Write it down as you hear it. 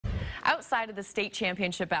Outside of the state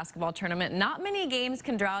championship basketball tournament, not many games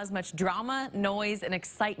can draw as much drama, noise, and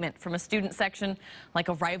excitement from a student section like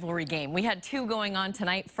a rivalry game. We had two going on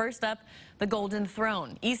tonight. First up, the Golden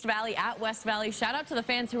Throne. East Valley at West Valley. Shout out to the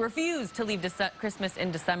fans who refused to leave Christmas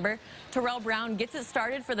in December. Terrell Brown gets it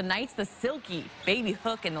started for the Knights. The silky baby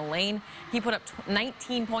hook in the lane. He put up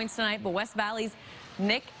 19 points tonight, but West Valley's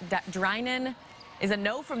Nick Drynan is a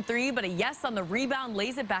no from three, but a yes on the rebound,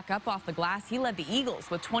 lays it back up off the glass. He led the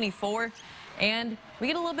Eagles with 24, and we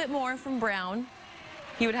get a little bit more from Brown.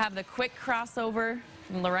 He would have the quick crossover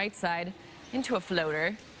from the right side into a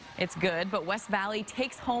floater. It's good, but West Valley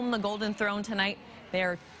takes home the Golden Throne tonight.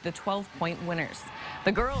 They're the 12-point winners.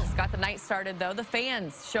 The girls got the night started, though. The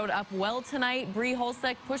fans showed up well tonight. Bree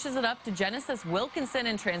Holsek pushes it up to Genesis Wilkinson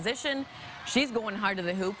in transition. She's going hard to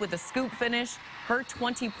the hoop with a scoop finish. Her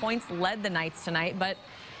 20 points led the Knights tonight, but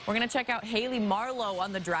we're going to check out Haley Marlowe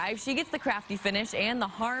on the drive. She gets the crafty finish and the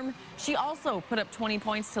harm. She also put up 20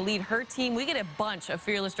 points to lead her team. We get a bunch of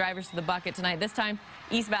fearless drivers to the bucket tonight. This time,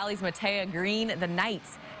 East Valley's Matea Green. The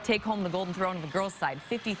Knights take home the Golden Throne on the girls' side,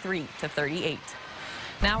 53-38.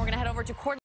 Now we're going to head over to